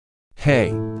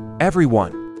Hey,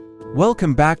 everyone!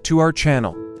 Welcome back to our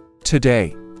channel.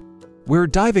 Today, we're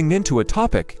diving into a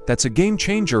topic that's a game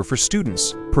changer for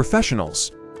students,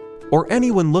 professionals, or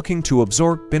anyone looking to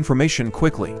absorb information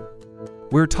quickly.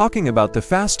 We're talking about the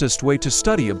fastest way to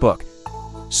study a book.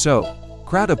 So,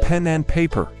 grab a pen and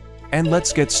paper, and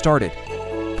let's get started.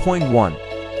 Point 1.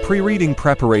 Pre-reading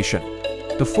preparation.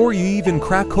 Before you even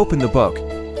crack open the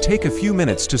book, take a few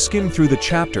minutes to skim through the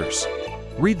chapters.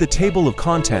 Read the table of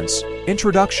contents,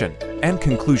 introduction, and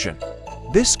conclusion.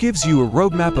 This gives you a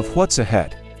roadmap of what's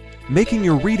ahead, making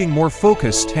your reading more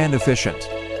focused and efficient.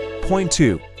 Point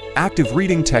 2. Active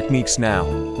reading techniques. Now,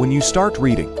 when you start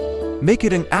reading, make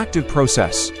it an active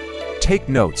process. Take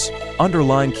notes,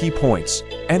 underline key points,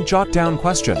 and jot down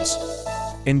questions.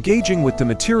 Engaging with the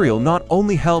material not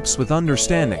only helps with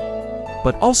understanding,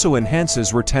 but also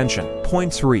enhances retention.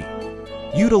 Point 3.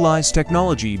 Utilize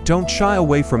technology. Don't shy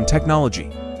away from technology.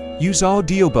 Use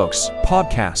audiobooks,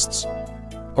 podcasts,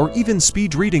 or even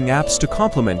speed reading apps to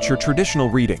complement your traditional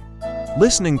reading.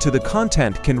 Listening to the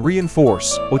content can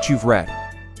reinforce what you've read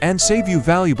and save you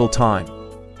valuable time.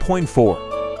 Point 4.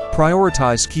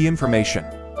 Prioritize key information.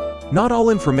 Not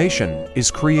all information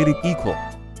is created equal.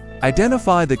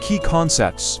 Identify the key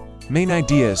concepts, main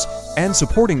ideas, and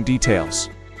supporting details.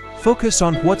 Focus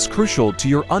on what's crucial to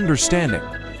your understanding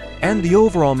and the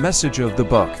overall message of the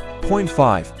book. Point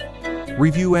 5.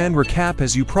 Review and recap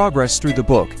as you progress through the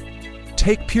book.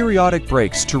 Take periodic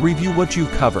breaks to review what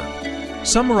you've covered.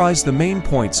 Summarize the main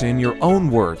points in your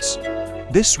own words.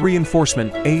 This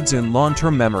reinforcement aids in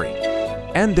long-term memory.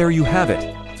 And there you have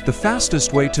it, the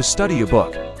fastest way to study a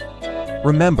book.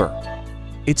 Remember,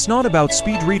 it's not about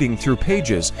speed reading through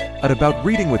pages, but about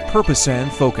reading with purpose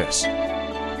and focus.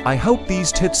 I hope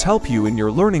these tips help you in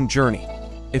your learning journey.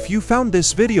 If you found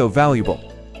this video valuable,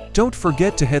 don't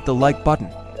forget to hit the like button,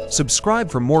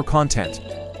 subscribe for more content,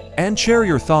 and share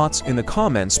your thoughts in the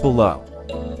comments below.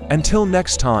 Until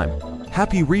next time,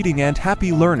 happy reading and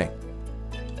happy learning.